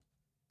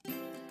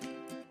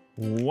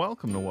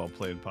Welcome to Well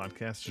Played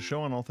Podcast, a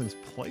show on all things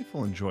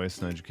playful and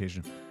joyous in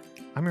education.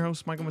 I'm your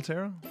host, Michael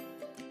Matera,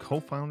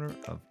 co-founder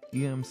of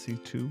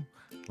EMC2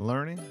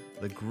 Learning,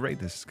 the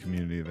greatest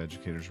community of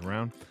educators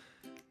around.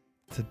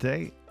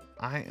 Today,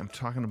 I am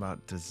talking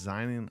about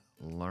designing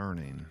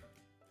learning.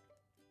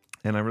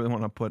 And I really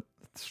want to put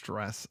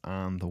stress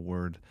on the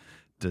word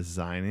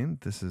designing.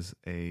 This is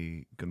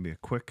going to be a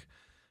quick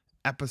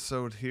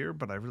episode here,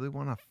 but I really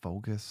want to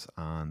focus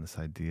on this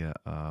idea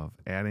of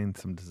adding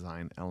some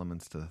design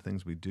elements to the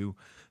things we do.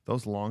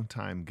 Those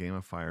longtime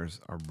gamifiers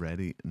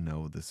already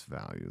know this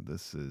value.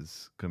 This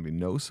is going to be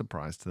no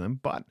surprise to them,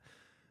 but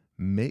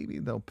maybe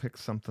they'll pick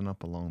something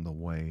up along the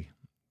way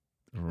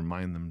to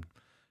remind them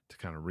to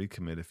kind of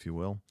recommit, if you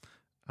will.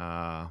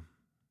 The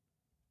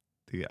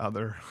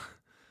other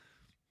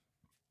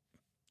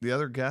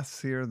guests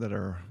here that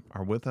are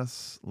with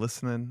us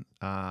listening,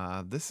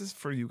 this is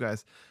for you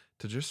guys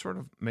to just sort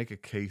of make a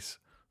case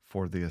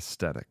for the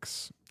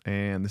aesthetics.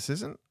 And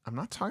I'm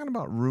not talking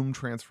about room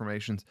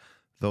transformations,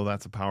 though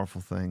that's a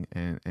powerful thing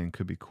and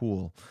could be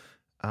cool.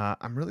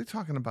 I'm really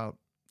talking about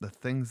the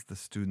things the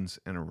students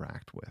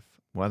interact with,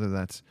 whether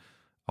that's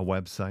a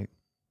website,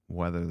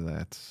 whether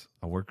that's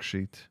a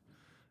worksheet.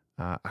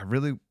 I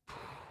really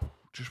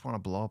just want to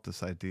blow up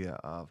this idea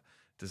of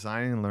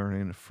designing and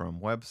learning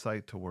from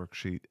website to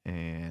worksheet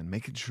and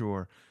making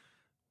sure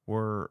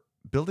we're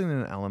building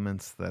in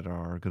elements that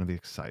are going to be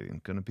exciting,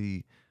 going to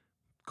be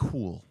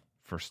cool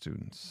for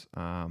students.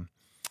 I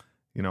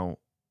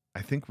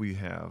think we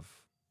have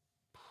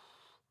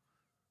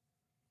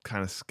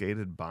kind of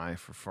skated by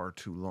for far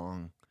too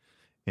long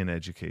in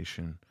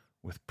education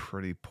with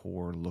pretty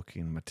poor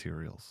looking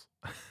materials.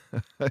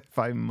 If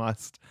I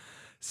must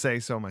say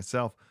so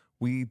myself,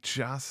 I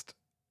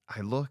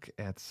look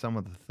at some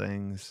of the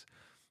things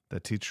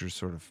that teachers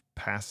sort of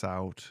pass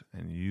out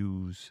and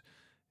use,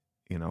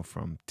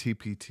 from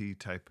TPT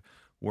type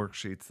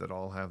worksheets that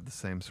all have the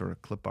same sort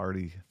of clip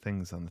arty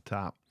things on the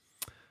top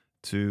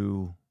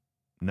to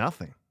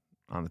nothing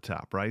on the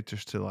top, right?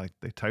 Just to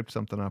they typed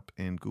something up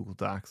in Google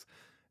Docs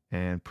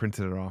and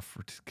printed it off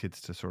for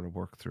kids to sort of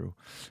work through.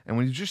 And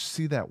when you just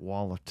see that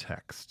wall of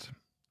text,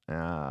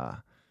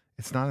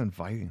 it's not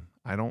inviting.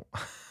 I don't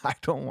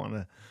want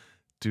to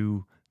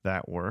do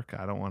that work.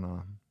 I don't want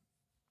to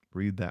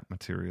read that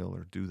material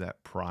or do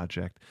that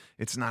project.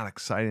 It's not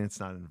exciting. It's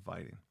not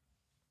inviting.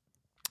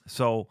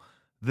 So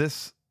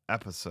this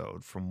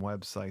episode, from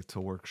website to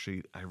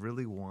worksheet, I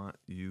really want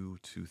you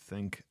to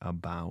think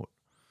about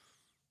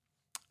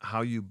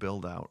how you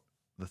build out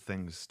the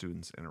things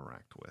students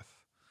interact with.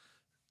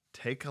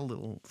 Take a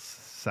little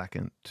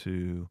second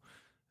to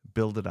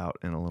build it out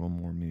in a little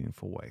more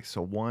meaningful way.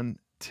 So one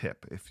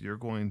tip, if you're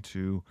going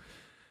to,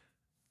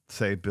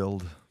 say,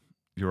 build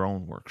your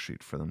own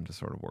worksheet for them to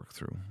sort of work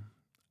through,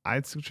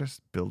 I'd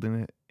suggest building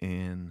it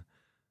in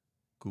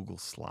Google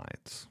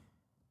Slides.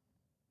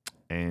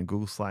 And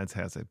Google Slides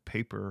has a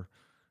paper.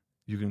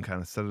 You can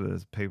kind of set it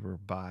as paper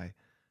by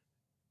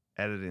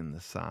editing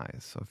the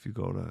size. So if you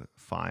go to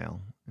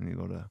File and you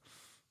go to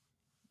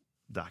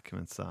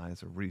Document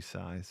Size or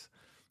Resize,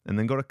 and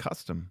then go to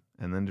Custom,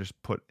 and then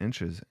just put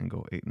inches and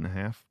go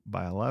 8.5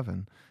 by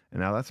 11. And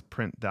now that's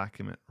print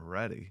document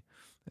ready.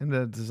 And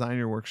to design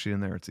your worksheet in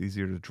there, it's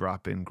easier to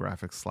drop in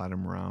graphics, slide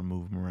them around,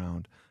 move them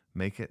around,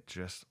 make it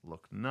just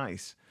look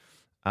nice.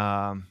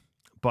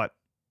 But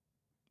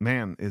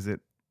man, is it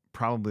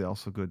probably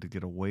also good to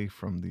get away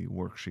from the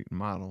worksheet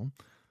model.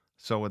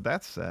 So with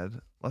that said,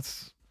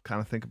 let's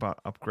kind of think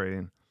about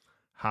upgrading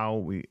how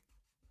we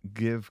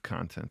give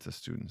content to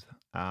students.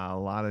 A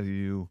lot of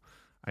you,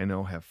 I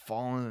know, have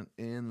fallen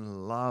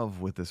in love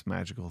with this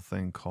magical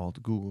thing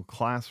called Google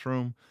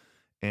Classroom,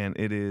 and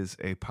it is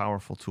a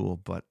powerful tool,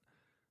 but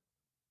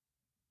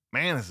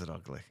man, is it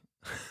ugly.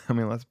 I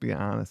mean, let's be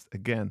honest.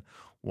 Again,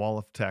 wall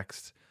of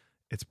text,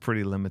 it's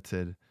pretty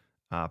limited,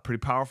 pretty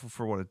powerful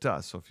for what it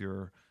does. So if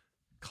you're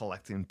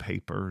collecting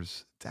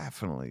papers,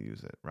 definitely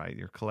use it, right?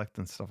 You're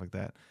collecting stuff like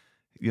that.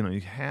 You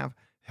have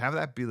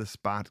that be the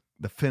spot,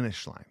 the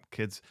finish line.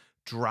 Kids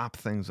drop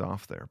things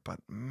off there. But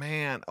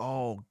man,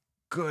 oh,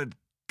 good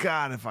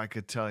God, if I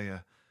could tell you,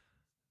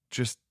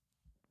 just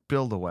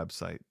build a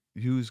website.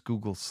 Use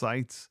Google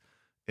Sites.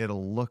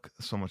 It'll look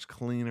so much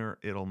cleaner.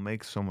 It'll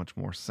make so much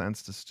more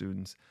sense to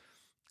students.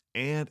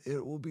 And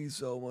it will be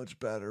so much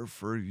better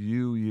for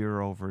you year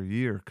over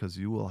year because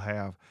you will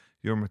have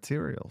your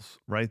materials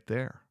right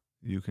there.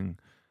 You can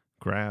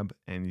grab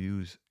and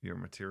use your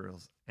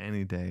materials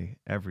any day,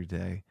 every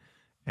day,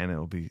 and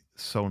it'll be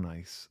so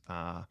nice.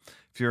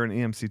 If you're an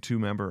EMC2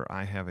 member,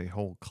 I have a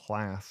whole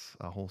class,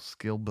 a whole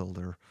skill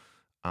builder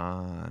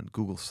on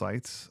Google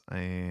Sites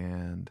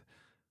and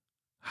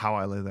how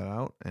I lay that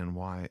out and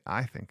why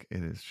I think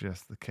it is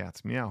just the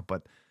cat's meow.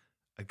 But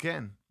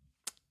again,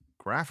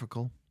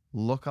 graphical,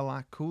 look a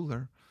lot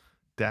cooler.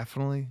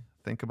 Definitely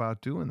think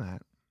about doing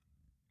that.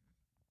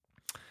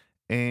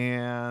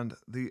 And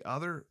the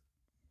other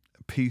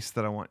piece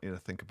that I want you to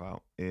think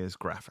about is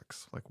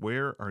graphics. Like,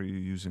 where are you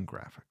using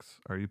graphics?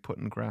 Are you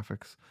putting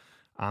graphics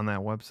on that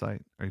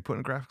website? Are you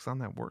putting graphics on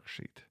that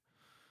worksheet?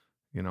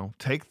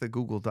 Take the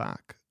Google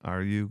Doc.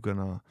 Are you going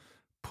to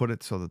put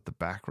it so that the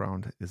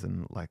background is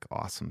in like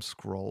awesome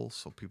scrolls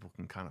so people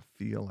can kind of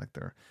feel like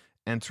they're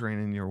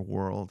entering in your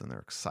world and they're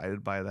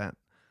excited by that?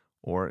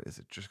 Or is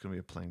it just going to be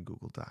a plain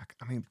Google Doc?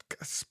 I mean,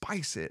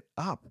 spice it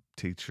up,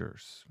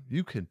 teachers.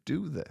 You can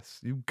do this.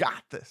 You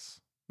got this.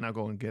 Now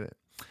go and get it.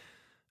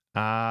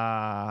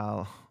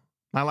 My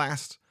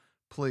last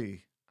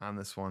plea on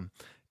this one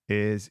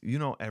is,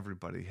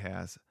 everybody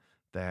has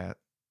that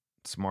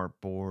smart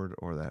board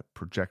or that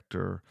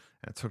projector,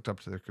 and it's hooked up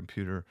to their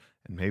computer,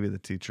 and maybe the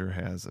teacher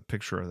has a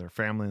picture of their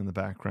family in the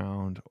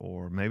background,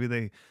 or maybe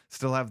they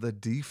still have the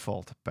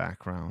default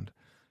background.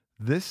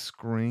 This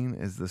screen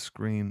is the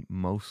screen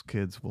most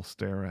kids will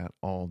stare at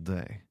all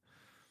day.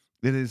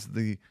 It is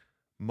the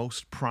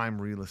most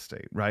prime real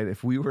estate, right?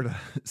 If we were to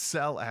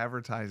sell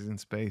advertising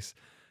space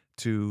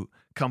to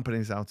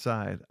companies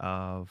outside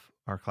of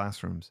our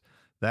classrooms,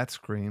 that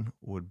screen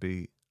would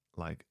be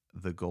like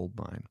the gold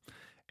mine.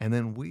 And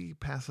then we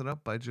pass it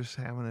up by just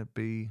having it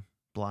be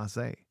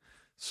blasé.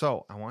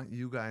 So I want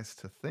you guys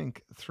to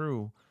think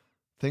through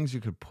things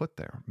you could put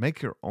there.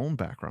 Make your own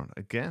background.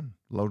 Again,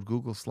 load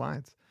Google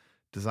Slides.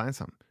 Design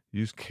something.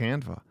 Use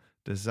Canva.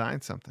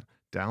 Design something.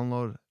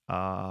 Download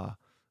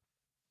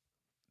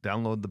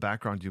the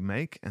background you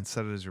make and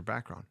set it as your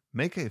background.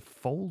 Make a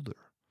folder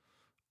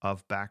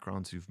of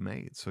backgrounds you've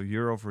made. So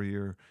year over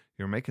year,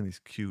 you're making these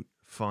cute,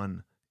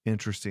 fun,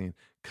 interesting,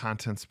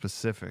 content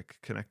specific,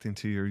 connecting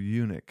to your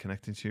unit,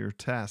 connecting to your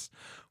test,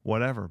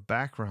 whatever,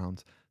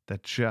 backgrounds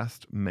that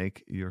just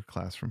make your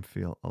classroom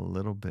feel a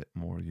little bit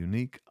more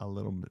unique, a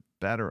little bit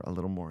better, a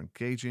little more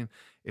engaging.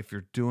 If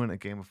you're doing a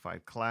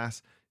gamified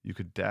class, you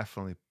could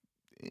definitely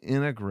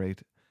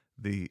integrate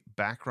the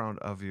background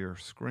of your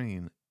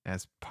screen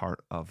as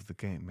part of the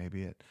game.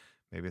 Maybe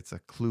it's a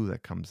clue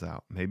that comes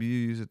out. Maybe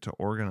you use it to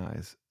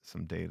organize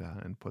some data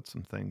and put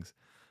some things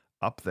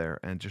up there.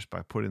 And just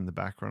by putting the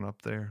background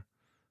up there,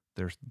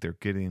 they're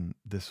getting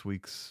this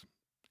week's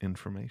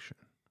information,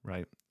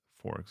 right?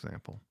 For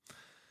example,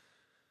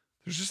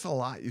 there's just a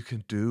lot you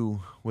can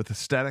do with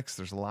aesthetics.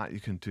 There's a lot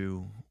you can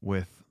do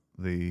with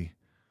the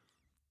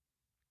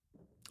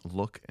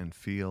look and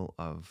feel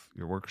of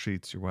your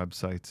worksheets, your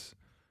websites,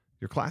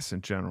 your class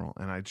in general.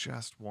 And I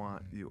just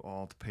want you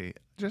all to pay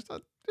just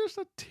a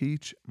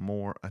teach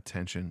more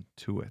attention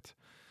to it.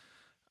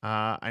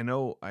 I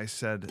know I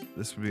said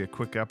this would be a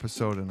quick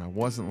episode, and I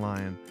wasn't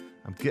lying.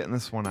 I'm getting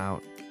this one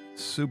out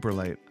super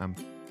late. I'm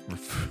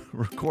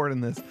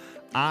recording this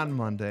on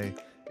Monday.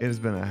 It has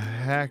been a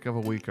heck of a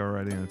week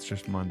already, and it's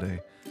just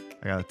Monday.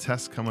 I got a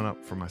test coming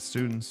up for my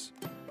students.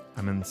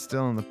 I'm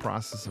still in the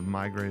process of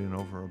migrating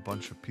over a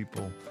bunch of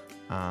people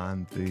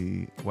on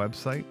the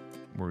website.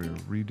 We're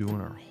redoing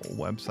our whole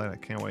website. I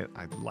can't wait.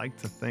 I'd like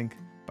to think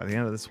by the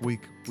end of this week,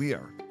 we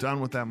are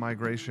done with that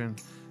migration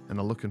and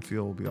the look and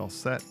feel will be all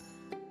set.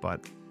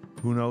 But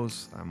who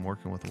knows? I'm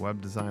working with a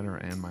web designer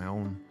and my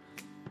own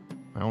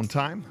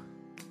time.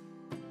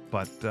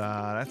 But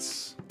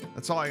that's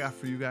all I got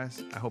for you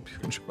guys. I hope you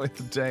enjoy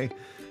the day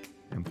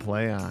and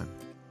play on.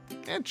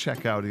 And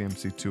check out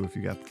EMC2 if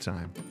you got the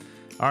time.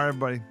 All right,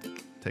 everybody.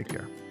 Take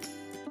care.